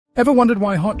Ever wondered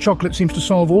why hot chocolate seems to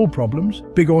solve all problems,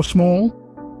 big or small?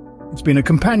 It's been a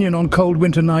companion on cold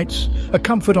winter nights, a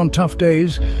comfort on tough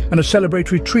days, and a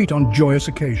celebratory treat on joyous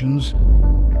occasions.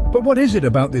 But what is it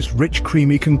about this rich,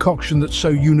 creamy concoction that's so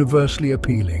universally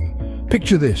appealing?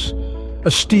 Picture this,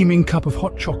 a steaming cup of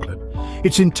hot chocolate,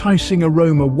 its enticing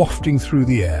aroma wafting through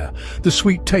the air, the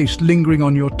sweet taste lingering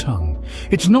on your tongue.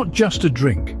 It's not just a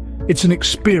drink. It's an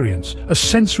experience, a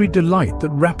sensory delight that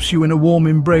wraps you in a warm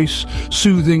embrace,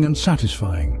 soothing and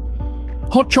satisfying.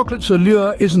 Hot chocolate's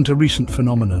allure isn't a recent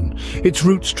phenomenon. Its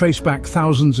roots trace back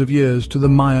thousands of years to the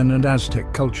Mayan and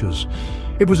Aztec cultures.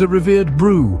 It was a revered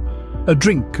brew, a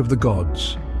drink of the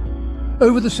gods.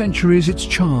 Over the centuries, its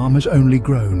charm has only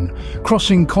grown,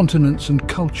 crossing continents and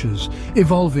cultures,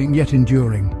 evolving yet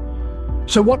enduring.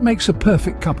 So what makes a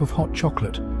perfect cup of hot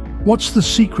chocolate? What's the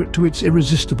secret to its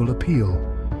irresistible appeal?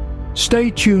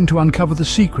 Stay tuned to uncover the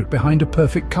secret behind a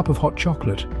perfect cup of hot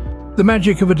chocolate. The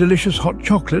magic of a delicious hot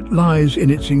chocolate lies in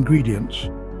its ingredients.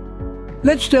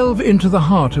 Let's delve into the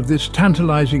heart of this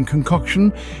tantalizing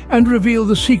concoction and reveal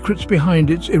the secrets behind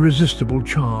its irresistible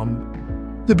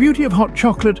charm. The beauty of hot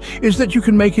chocolate is that you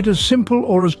can make it as simple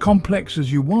or as complex as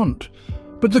you want.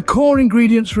 But the core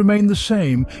ingredients remain the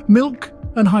same: milk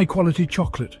and high-quality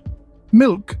chocolate.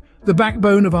 Milk, the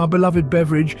backbone of our beloved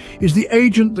beverage, is the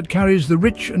agent that carries the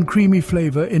rich and creamy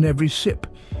flavor in every sip.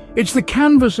 It's the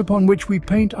canvas upon which we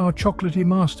paint our chocolatey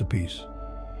masterpiece.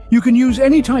 You can use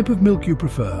any type of milk you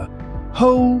prefer: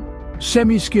 whole,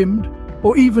 semi-skimmed,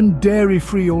 or even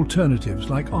dairy-free alternatives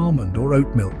like almond or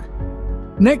oat milk.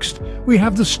 Next, we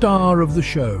have the star of the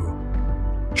show: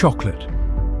 chocolate.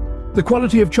 The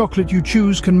quality of chocolate you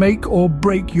choose can make or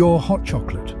break your hot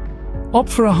chocolate. Opt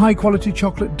for a high-quality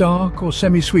chocolate, dark or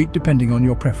semi-sweet, depending on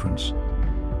your preference.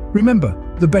 Remember,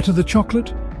 the better the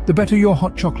chocolate, the better your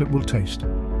hot chocolate will taste.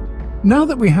 Now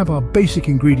that we have our basic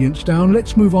ingredients down,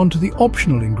 let's move on to the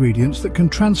optional ingredients that can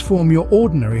transform your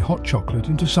ordinary hot chocolate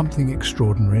into something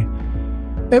extraordinary.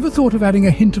 Ever thought of adding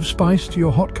a hint of spice to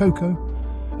your hot cocoa?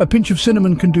 A pinch of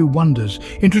cinnamon can do wonders,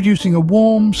 introducing a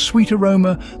warm, sweet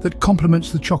aroma that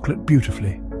complements the chocolate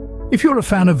beautifully. If you're a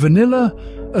fan of vanilla,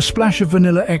 a splash of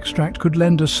vanilla extract could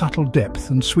lend a subtle depth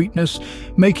and sweetness,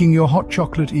 making your hot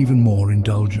chocolate even more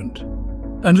indulgent.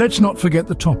 And let's not forget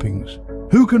the toppings.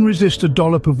 Who can resist a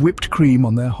dollop of whipped cream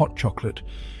on their hot chocolate?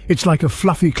 It's like a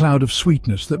fluffy cloud of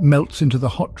sweetness that melts into the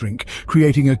hot drink,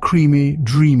 creating a creamy,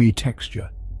 dreamy texture.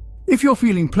 If you're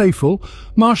feeling playful,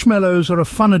 marshmallows are a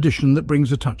fun addition that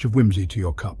brings a touch of whimsy to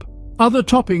your cup. Other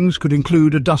toppings could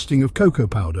include a dusting of cocoa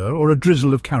powder or a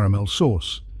drizzle of caramel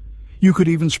sauce. You could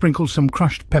even sprinkle some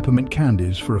crushed peppermint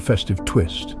candies for a festive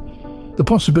twist. The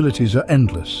possibilities are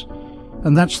endless,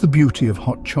 and that's the beauty of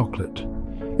hot chocolate.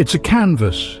 It's a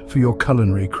canvas for your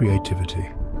culinary creativity.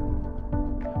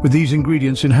 With these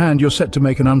ingredients in hand, you're set to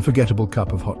make an unforgettable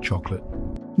cup of hot chocolate.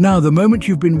 Now, the moment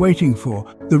you've been waiting for,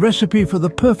 the recipe for the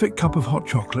perfect cup of hot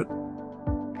chocolate.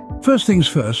 First things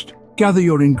first, gather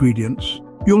your ingredients.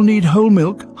 You'll need whole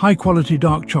milk, high-quality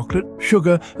dark chocolate,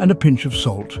 sugar, and a pinch of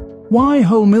salt. Why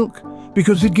whole milk?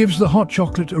 Because it gives the hot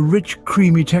chocolate a rich,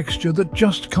 creamy texture that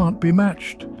just can't be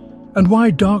matched. And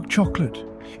why dark chocolate?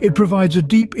 It provides a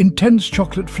deep, intense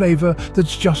chocolate flavor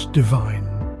that's just divine.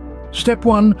 Step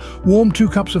 1. Warm 2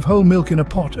 cups of whole milk in a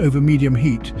pot over medium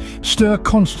heat. Stir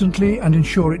constantly and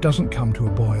ensure it doesn't come to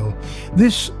a boil.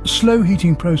 This slow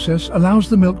heating process allows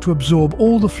the milk to absorb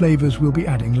all the flavors we'll be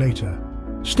adding later.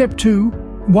 Step 2.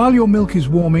 While your milk is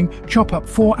warming, chop up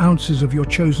 4 ounces of your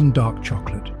chosen dark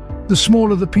chocolate. The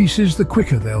smaller the pieces, the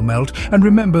quicker they'll melt. And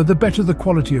remember, the better the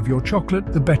quality of your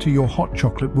chocolate, the better your hot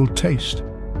chocolate will taste.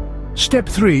 Step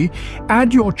 3.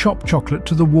 Add your chopped chocolate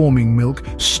to the warming milk.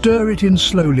 Stir it in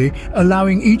slowly,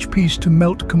 allowing each piece to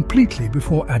melt completely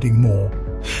before adding more.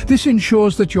 This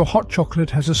ensures that your hot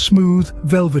chocolate has a smooth,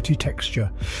 velvety texture.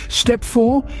 Step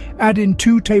 4. Add in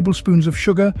 2 tablespoons of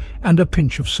sugar and a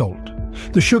pinch of salt.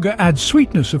 The sugar adds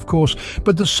sweetness, of course,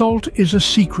 but the salt is a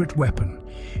secret weapon.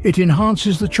 It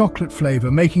enhances the chocolate flavor,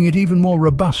 making it even more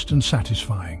robust and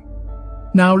satisfying.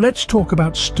 Now let's talk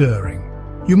about stirring.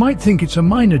 You might think it's a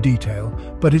minor detail,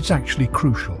 but it's actually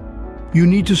crucial. You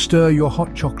need to stir your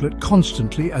hot chocolate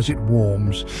constantly as it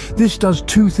warms. This does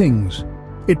 2 things.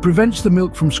 It prevents the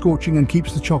milk from scorching and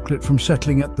keeps the chocolate from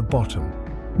settling at the bottom.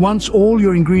 Once all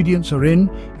your ingredients are in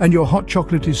and your hot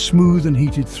chocolate is smooth and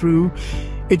heated through,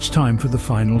 it's time for the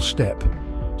final step.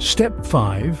 Step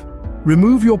 5.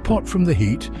 Remove your pot from the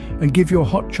heat and give your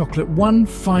hot chocolate one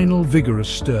final vigorous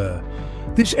stir.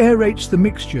 This aerates the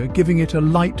mixture, giving it a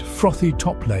light, frothy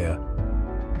top layer.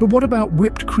 But what about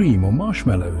whipped cream or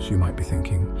marshmallows, you might be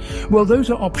thinking? Well, those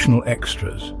are optional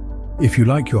extras. If you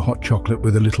like your hot chocolate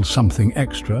with a little something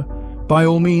extra, By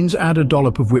all means, add a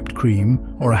dollop of whipped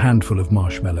cream or a handful of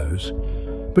marshmallows.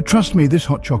 But trust me, this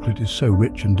hot chocolate is so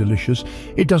rich and delicious,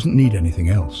 it doesn't need anything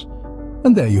else.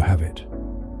 And there you have it.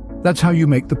 That's how you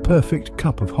make the perfect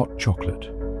cup of hot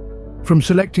chocolate. From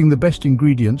selecting the best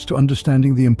ingredients to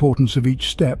understanding the importance of each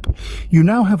step, you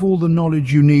now have all the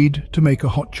knowledge you need to make a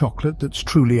hot chocolate that's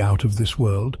truly out of this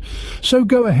world. So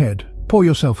go ahead, pour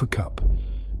yourself a cup.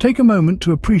 Take a moment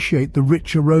to appreciate the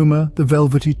rich aroma, the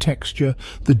velvety texture,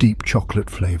 the deep chocolate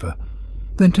flavor.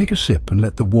 Then take a sip and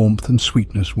let the warmth and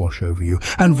sweetness wash over you.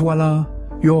 And voila,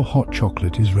 your hot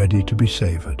chocolate is ready to be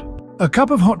savored. A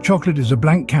cup of hot chocolate is a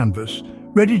blank canvas,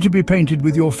 ready to be painted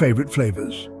with your favorite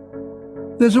flavors.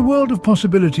 There's a world of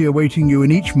possibility awaiting you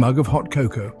in each mug of hot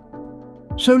cocoa.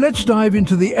 So let's dive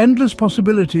into the endless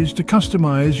possibilities to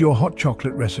customize your hot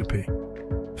chocolate recipe.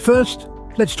 First,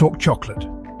 let's talk chocolate.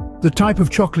 The type of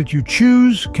chocolate you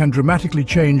choose can dramatically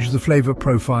change the flavor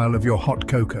profile of your hot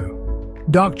cocoa.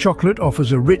 Dark chocolate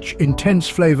offers a rich, intense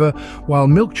flavor, while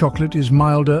milk chocolate is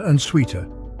milder and sweeter.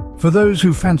 For those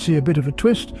who fancy a bit of a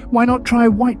twist, why not try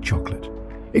white chocolate?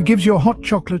 It gives your hot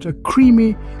chocolate a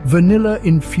creamy,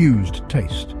 vanilla-infused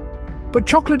taste. But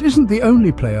chocolate isn't the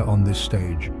only player on this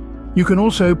stage. You can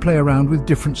also play around with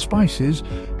different spices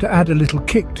to add a little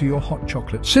kick to your hot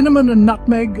chocolate. Cinnamon and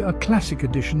nutmeg are classic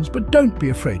additions, but don't be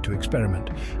afraid to experiment.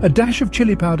 A dash of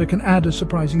chili powder can add a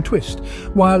surprising twist,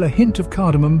 while a hint of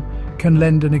cardamom can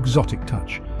lend an exotic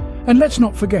touch. And let's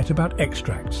not forget about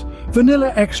extracts.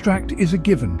 Vanilla extract is a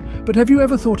given, but have you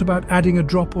ever thought about adding a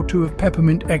drop or two of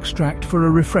peppermint extract for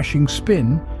a refreshing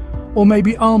spin? Or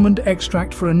maybe almond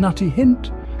extract for a nutty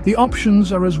hint? The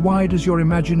options are as wide as your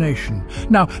imagination.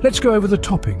 Now, let's go over the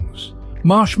toppings.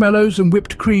 Marshmallows and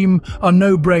whipped cream are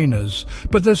no-brainers,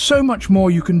 but there's so much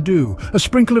more you can do. A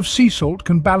sprinkle of sea salt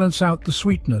can balance out the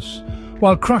sweetness,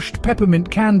 while crushed peppermint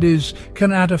candies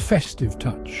can add a festive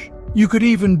touch. You could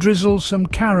even drizzle some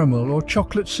caramel or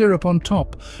chocolate syrup on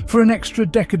top for an extra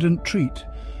decadent treat.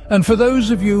 And for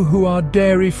those of you who are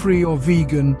dairy-free or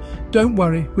vegan, don't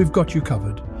worry, we've got you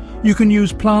covered. You can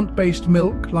use plant-based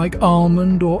milk like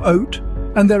almond or oat,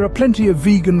 and there are plenty of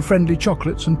vegan-friendly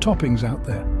chocolates and toppings out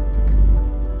there.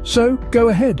 So go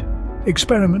ahead,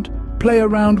 experiment, play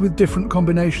around with different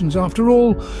combinations. After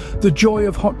all, the joy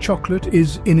of hot chocolate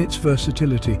is in its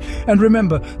versatility. And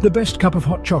remember, the best cup of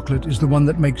hot chocolate is the one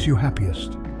that makes you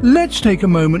happiest. Let's take a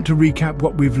moment to recap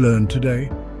what we've learned today.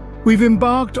 We've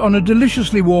embarked on a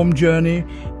deliciously warm journey,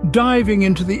 diving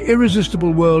into the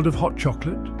irresistible world of hot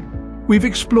chocolate. We've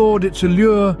explored its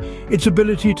allure, its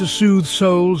ability to soothe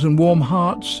souls and warm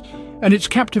hearts, and its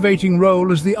captivating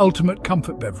role as the ultimate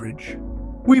comfort beverage.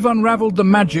 We've unraveled the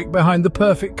magic behind the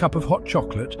perfect cup of hot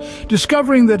chocolate,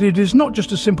 discovering that it is not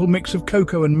just a simple mix of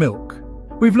cocoa and milk.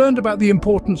 We've learned about the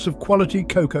importance of quality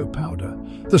cocoa powder,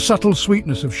 the subtle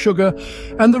sweetness of sugar,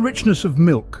 and the richness of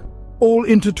milk, all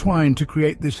intertwined to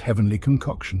create this heavenly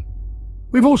concoction.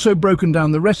 We've also broken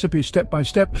down the recipe step by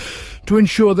step to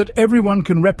ensure that everyone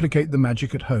can replicate the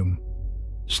magic at home.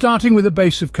 Starting with a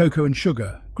base of cocoa and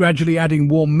sugar, gradually adding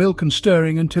warm milk and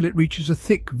stirring until it reaches a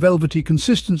thick, velvety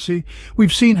consistency,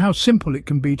 we've seen how simple it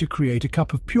can be to create a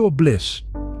cup of pure bliss.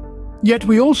 Yet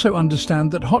we also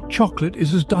understand that hot chocolate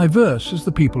is as diverse as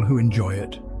the people who enjoy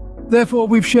it. Therefore,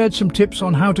 we've shared some tips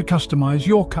on how to customize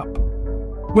your cup.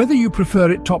 Whether you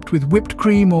prefer it topped with whipped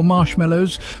cream or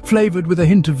marshmallows, flavored with a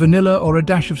hint of vanilla or a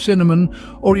dash of cinnamon,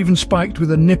 or even spiked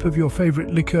with a nip of your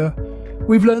favorite liqueur,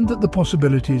 we've learned that the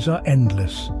possibilities are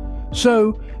endless.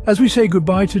 So, as we say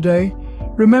goodbye today,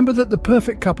 remember that the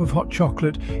perfect cup of hot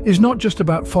chocolate is not just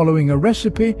about following a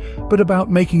recipe, but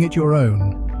about making it your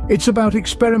own. It's about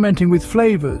experimenting with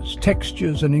flavors,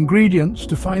 textures, and ingredients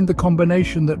to find the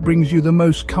combination that brings you the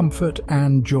most comfort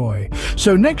and joy.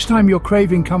 So next time you're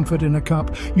craving comfort in a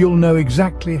cup, you'll know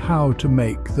exactly how to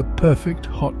make the perfect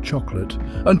hot chocolate.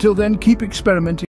 Until then, keep experimenting.